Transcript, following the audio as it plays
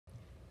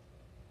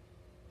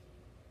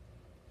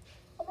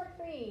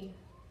3.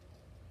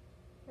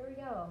 Here we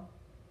go.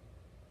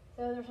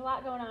 So there's a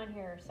lot going on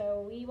here.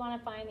 So we want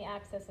to find the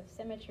axis of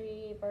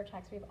symmetry,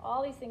 vertex. We have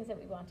all these things that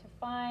we want to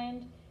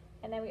find.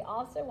 And then we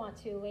also want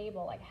to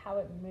label like how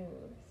it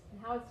moves and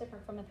how it's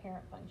different from the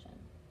parent function.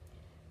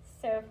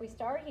 So if we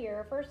start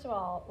here, first of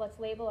all, let's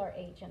label our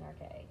h and our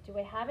k. Do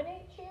we have an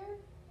h here?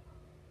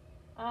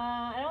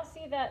 I don't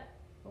see that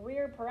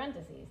weird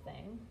parentheses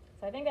thing.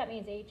 So I think that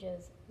means h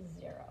is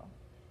 0.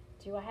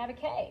 Do I have a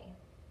k?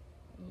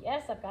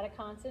 Yes, I've got a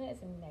constant.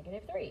 It's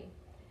 -3.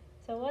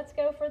 So let's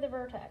go for the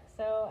vertex.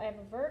 So I have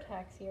a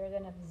vertex here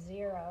then of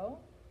 0,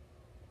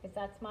 because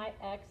that's my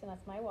x and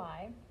that's my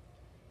y.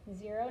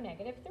 0,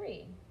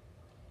 -3.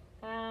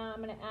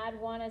 I'm going to add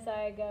 1 as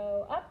I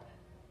go up.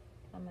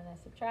 I'm going to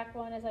subtract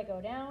 1 as I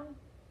go down.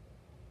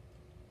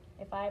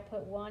 If I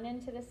put 1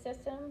 into the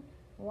system,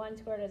 1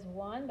 squared is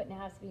 1, but now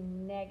it has to be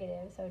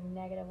negative, so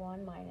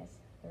 -1 minus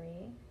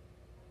 3,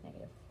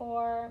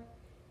 -4.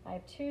 I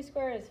have 2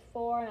 squared is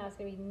 4, now it's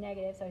going to be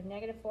negative, so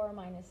 -4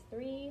 minus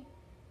 3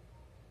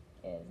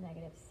 is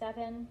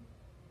 -7.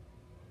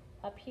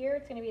 Up here,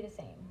 it's going to be the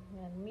same. I'm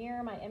going to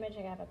mirror my image.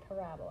 I have a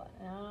parabola.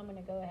 Now I'm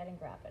going to go ahead and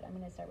graph it. I'm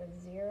going to start with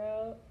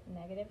 0,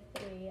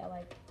 -3. I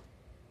like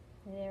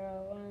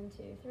 0, 1,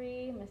 2,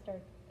 3. I'm going to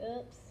start,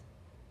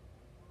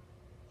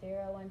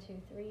 0, 1,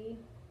 2, 3.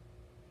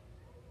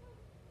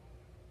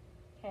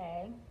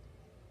 Okay.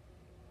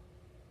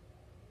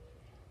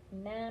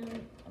 And then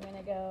I'm going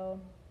to go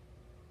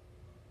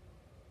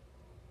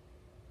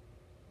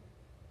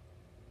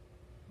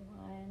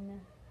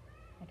 1,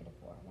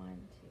 -4.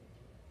 1, 2,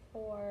 3,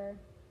 4.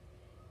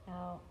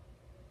 Now,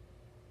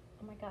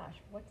 oh my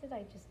gosh, what did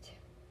I just do?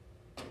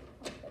 Oh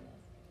my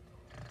goodness.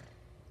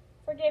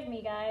 Forgive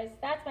me, guys.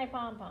 That's my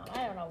pom-pom.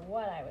 I don't know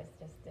what I was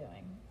just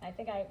doing. I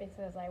think it's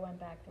because I went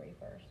back 3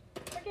 first.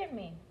 Forgive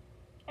me.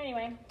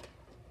 Anyway,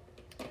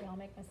 we all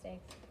make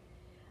mistakes.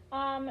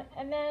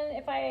 And then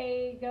if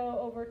I go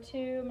over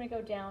 2, I'm going to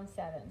go down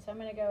 7. So I'm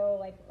going to go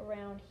like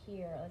around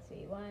here. Let's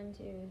see. 1,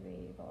 2,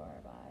 3,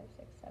 4, 5,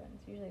 6, 7.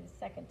 It's usually the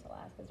second to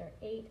last because there are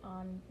 8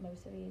 on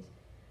most of these.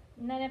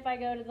 And then if I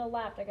go to the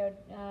left, I go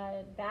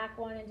back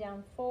 1 and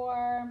down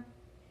 4,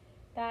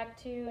 back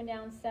 2 and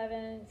down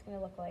 7. It's going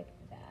to look like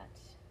that.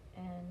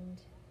 And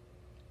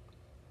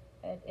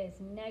it is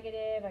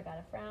negative. I got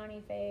a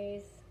frowny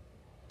face.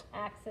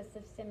 Axis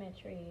of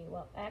symmetry.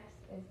 Well, x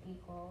is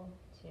equal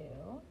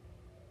to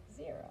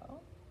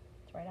 0.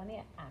 It's right on the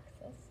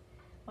axis.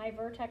 My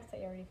vertex I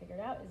already figured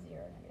out is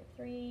 0,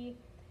 -3.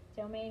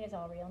 Domain is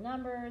all real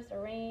numbers. The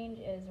range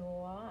is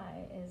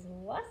y is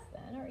less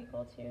than or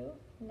equal to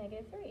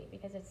 -3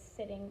 because it's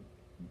sitting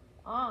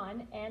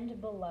on and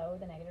below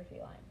the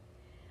 -3 line.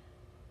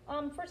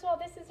 First of all,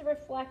 this is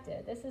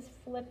reflected. This is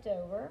flipped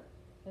over.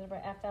 This is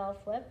our FL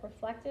flip,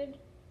 reflected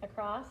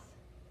across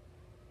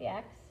the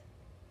x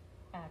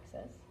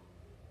axis.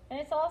 And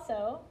it's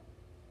also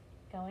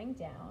going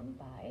down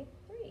by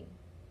 3.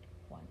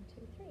 1,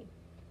 2, 3.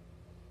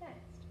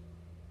 Next.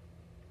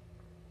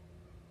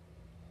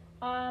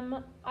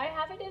 I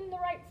have it in the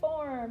right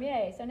form.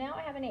 Yay. So now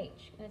I have an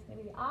h. And it's going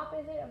to be the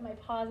opposite of my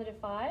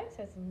 +5.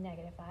 So it's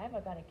 -5.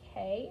 I've got a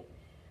k.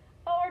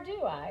 Oh, or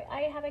do I?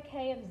 I have a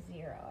k of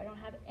 0. I don't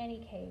have any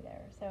k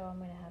there. So I'm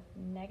going to have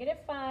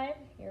 -5.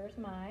 Here's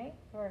my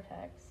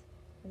vertex.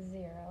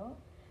 0.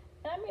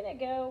 And I'm going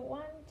to go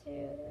 1,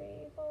 2,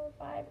 3, 4,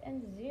 5,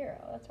 and 0.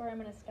 That's where I'm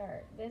going to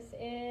start. This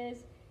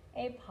is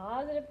a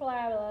positive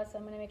parabola, so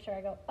I'm going to make sure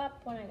I go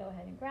up when I go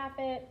ahead and graph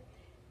it.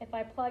 If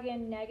I plug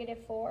in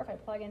 -4, if I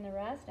plug in the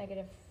rest,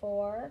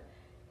 -4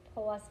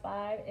 plus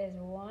 5 is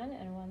 1,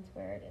 and 1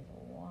 squared is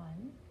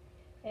 1.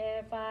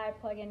 If I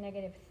plug in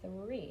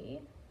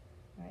 -3,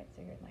 all right,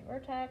 so here's my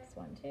vertex,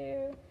 1,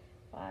 2,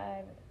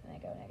 5, and I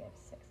go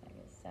 -6,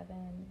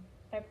 -7.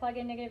 If I plug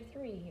in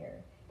 -3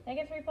 here,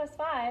 -3 plus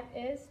 5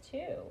 is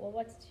 2. Well,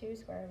 what's 2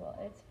 squared? Well,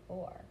 it's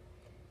 4.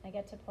 I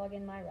get to plug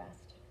in my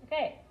rest.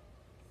 Okay,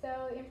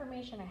 so the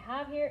information I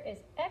have here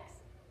is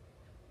x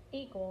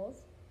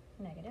equals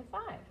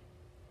 -5.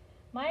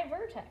 My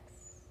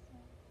vertex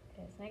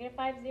is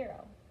 -5,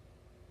 0.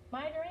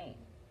 My domain,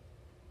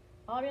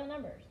 all real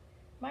numbers.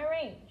 My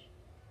range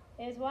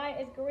is y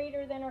is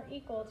greater than or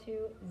equal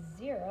to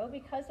 0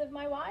 because of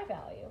my y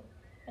value.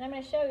 And I'm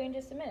going to show you in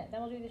just a minute.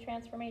 Then we'll do the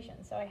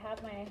transformation. So I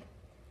have my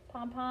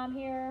pom-pom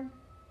here.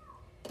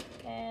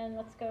 And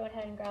let's go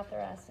ahead and graph the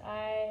rest.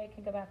 I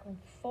can go back from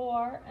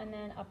 4 and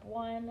then up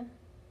 1.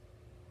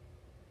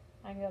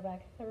 I can go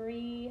back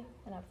 3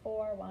 and up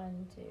 4.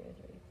 1, 2,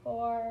 3,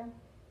 4.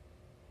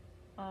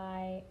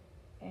 I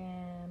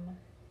am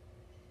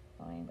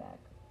going back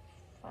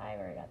 5. I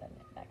already got that.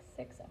 Back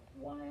 6, up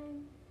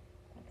 1.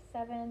 Back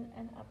 7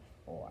 and up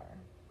 4.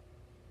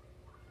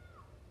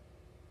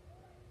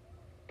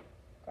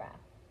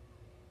 Graph.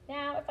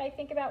 Now, if I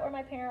think about where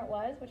my parent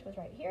was, which was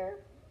right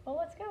here, well,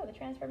 let's go, the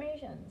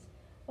transformations.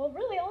 Well,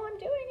 really, all I'm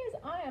doing is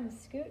I am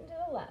scooting to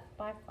the left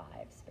by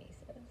 5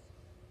 spaces.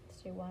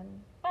 Let's do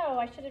 1. Oh,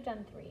 I should have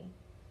done 3.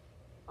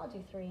 I'll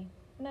do 3,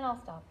 and then I'll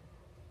stop.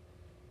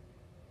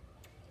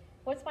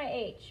 What's my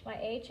h? My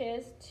h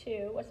is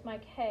 2. What's my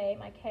k?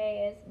 My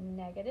k is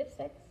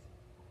 -6.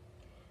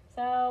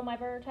 So my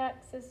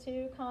vertex is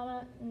 2,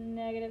 comma,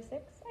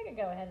 -6. I could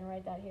go ahead and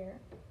write that here.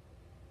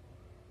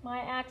 My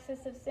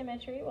axis of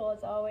symmetry, well,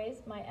 it's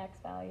always my x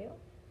value.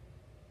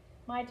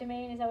 My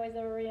domain is always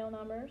the real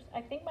numbers.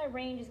 I think my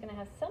range is going to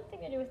have something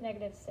to do with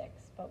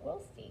 -6, but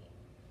we'll see.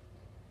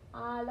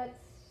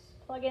 Let's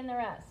plug in the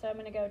rest. So I'm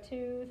going to go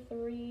 2,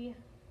 3,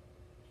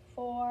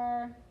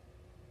 4,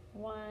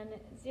 1,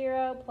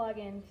 0, plug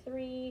in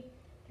 3.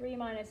 3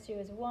 minus 2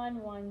 is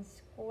 1. 1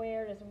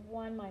 squared is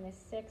 1 minus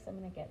 6. I'm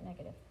going to get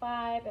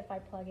 -5. If I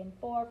plug in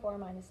 4, 4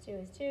 minus 2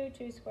 is 2.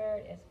 2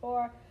 squared is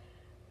 4.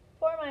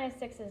 4 minus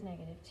 6 is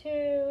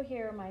 -2.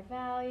 Here are my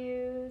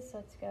values.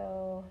 Let's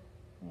go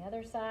on the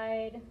other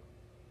side.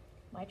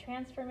 My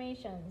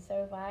transformation.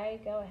 So if I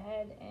go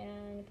ahead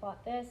and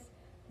plot this,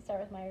 I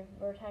start with my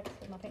vertex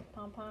with my pink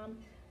pom-pom.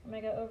 I'm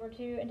going to go over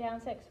 2 and down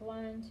 6.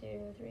 1,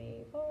 2,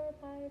 3, 4,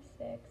 5,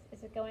 6.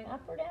 Is it going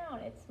up or down?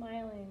 It's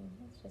smiling.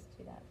 Let's just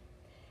do that.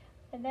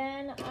 And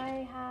then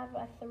I have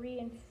a 3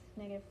 and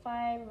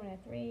 -5. I'm going to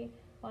have 3.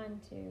 1,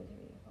 2,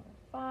 3, 4,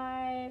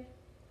 5.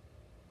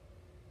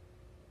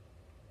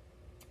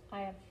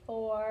 I have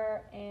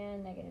 4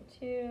 and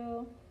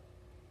 -2.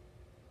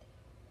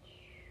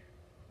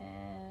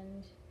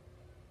 And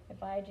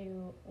if I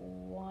do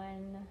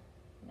 1,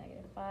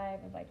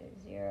 -5, if I do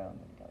 0, I'm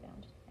going to go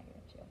down to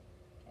 -2.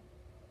 Okay.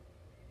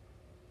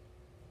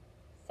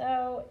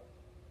 So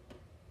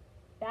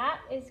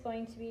that is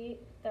going to be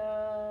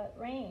the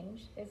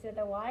range. Is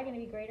the y going to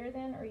be greater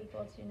than or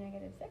equal to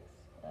 -6?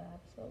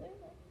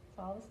 Absolutely. It's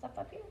all the stuff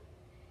up here.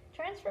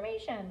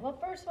 Transformation. Well,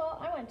 first of all,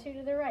 I went 2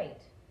 to the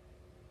right.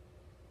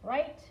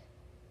 Right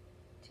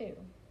 2.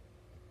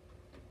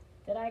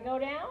 Did I go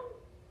down?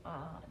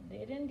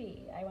 Did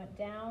indeed. I went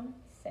down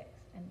 6.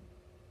 And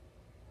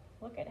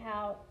look at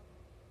how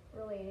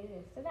related it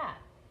is to that.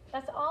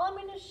 That's all I'm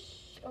going to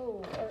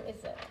oh, or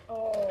is it?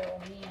 Oh,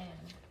 man.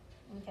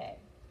 Okay.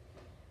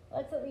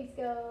 Let's at least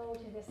go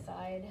to this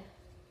side.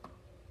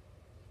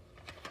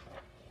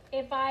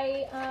 If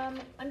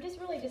I'm just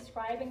really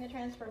describing the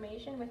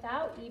transformation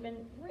without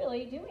even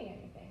really doing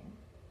anything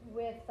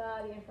with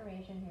the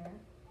information here.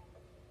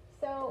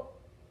 So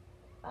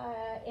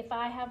if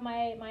I have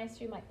my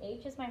 -3, my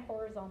h is my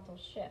horizontal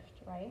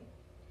shift, right?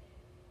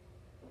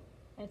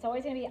 And it's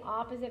always going to be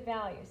opposite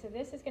value. So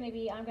this is going to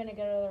be, I'm going to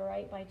go to the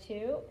right by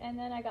 2. And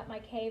then I got my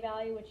k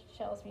value, which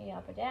tells me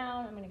up or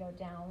down. I'm going to go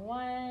down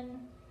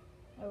 1.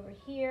 Over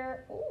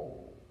here.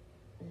 Ooh,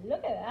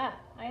 look at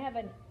that. I have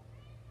a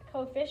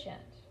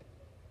coefficient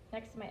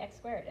next to my x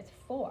squared. It's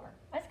 4.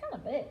 That's kind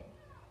of big.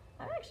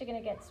 I'm actually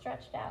going to get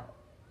stretched out.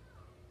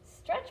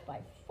 Stretched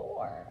by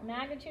 4, a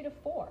magnitude of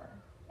 4.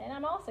 And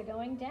I'm also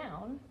going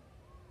down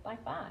by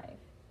 5.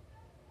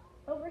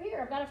 Over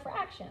here, I've got a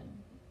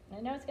fraction. I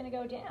know it's going to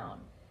go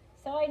down.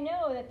 So I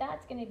know that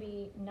that's going to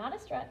be not a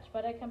stretch,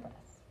 but a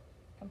compress.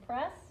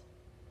 Compress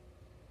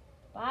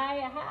by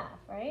a half,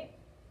 right?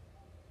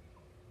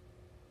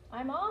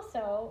 I'm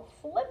also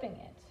flipping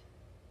it.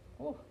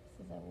 Ooh,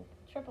 this is a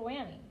triple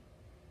whammy.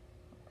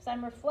 Because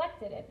I'm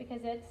reflected it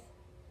because it's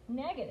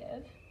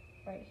negative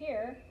right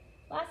here.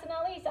 Last but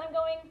not least, I'm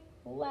going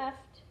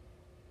left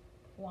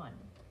 1.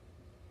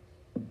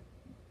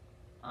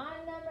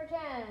 On number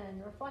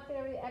 10, reflected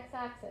over the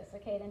x-axis.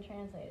 Okay, then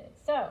translated.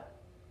 So,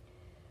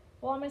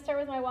 well, I'm going to start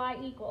with my y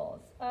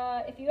equals.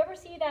 If you ever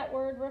see that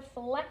word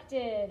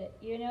reflected,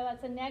 you know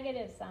that's a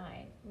negative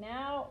sign.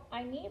 Now,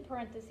 I need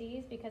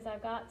parentheses because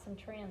I've got some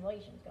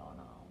translations going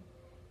on.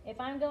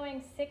 If I'm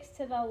going 6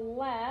 to the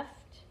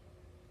left,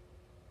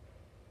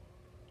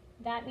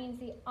 that means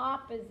the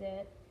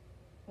opposite,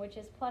 which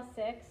is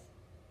 +6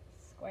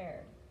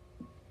 squared.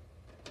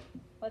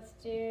 Let's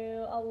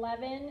do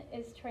 11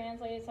 is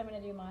translated, so I'm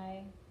going to do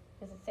my,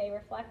 does it say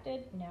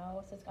reflected?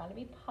 No, so it's got to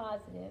be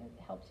positive.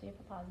 It helps you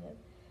put positive.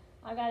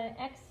 I've got an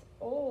x,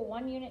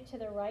 1 unit to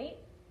the right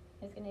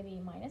is going to be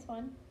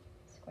 -1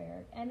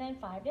 squared, and then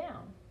 5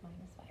 down,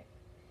 -5.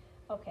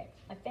 Okay,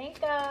 I think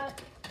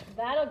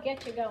that'll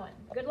get you going.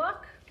 Good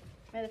luck.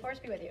 May the force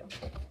be with you.